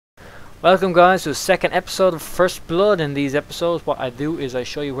Welcome guys to the second episode of First Blood. In these episodes what I do is I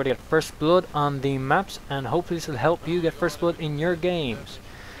show you where to get First Blood on the maps, and hopefully this will help you get First Blood in your games.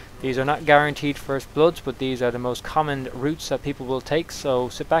 These are not guaranteed First Bloods, but these are the most common routes that people will take, so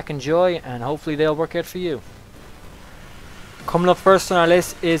sit back, enjoy, and hopefully they'll work out for you. Coming up first on our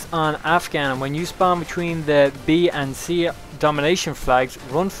list is on Afghan. When you spawn between the B and C domination flags,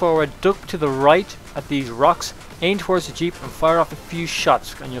 run forward, duck to the right at these rocks, aim towards the jeep and fire off a few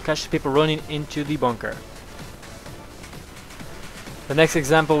shots, and you'll catch the people running into the bunker. The next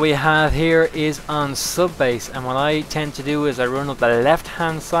example we have here is on Subbase, and what I tend to do is I run up the left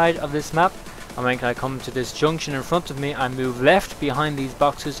hand side of this map, and when I come to this junction in front of me I move left behind these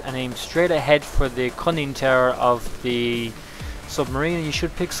boxes and aim straight ahead for the conning tower of the submarine, and you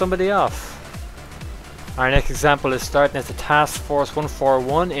should pick somebody off. Our next example is starting as the Task Force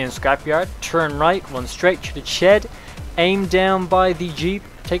 141 in Scrapyard. Turn right, run straight to the shed, aim down by the jeep,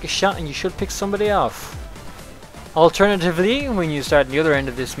 take a shot, and you should pick somebody off. Alternatively, when you start at the other end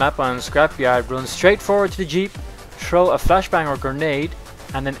of this map on Scrapyard, run straight forward to the jeep, throw a flashbang or grenade,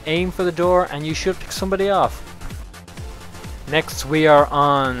 and then aim for the door, and you should pick somebody off. Next we are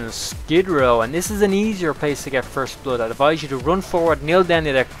on Skid Row, and this is an easier place to get First Blood. I'd advise you to run forward, kneel down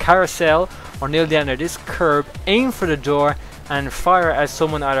near the carousel or kneel down near this curb, aim for the door and fire as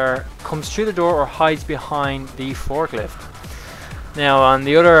someone either comes through the door or hides behind the forklift. Now on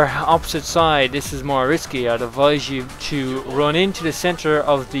the other opposite side, this is more risky. I'd advise you to run into the center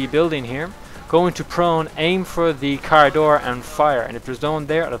of the building here, go into prone, aim for the car door and fire, and if there's no one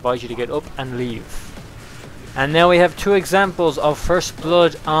there I'd advise you to get up and leave. And now we have two examples of First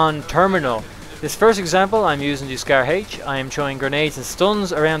Blood on Terminal. This first example I'm using the Scar H. I am throwing grenades and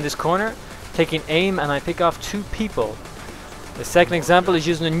stuns around this corner, taking aim, and I pick off two people. The second example is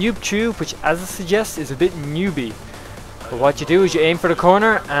using a noob tube, which as it suggests is a bit newbie. But what you do is you aim for the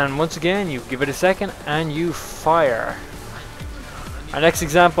corner, and once again you give it a second and you fire. Our next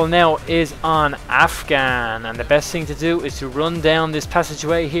example now is on Afghan, and the best thing to do is to run down this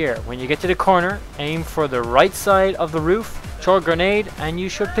passageway here. When you get to the corner, aim for the right side of the roof, throw a grenade, and you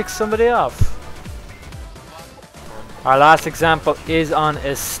should pick somebody off. Our last example is on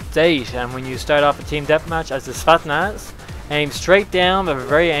Estate, and when you start off a team deathmatch as the Svatnaz, aim straight down at the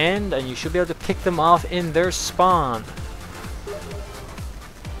very end and you should be able to pick them off in their spawn.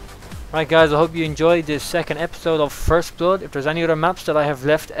 Right guys, I hope you enjoyed this second episode of First Blood. If there's any other maps that I have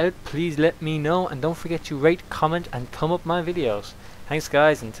left out, please let me know, and don't forget to rate, comment and thumb up my videos. Thanks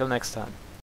guys, until next time.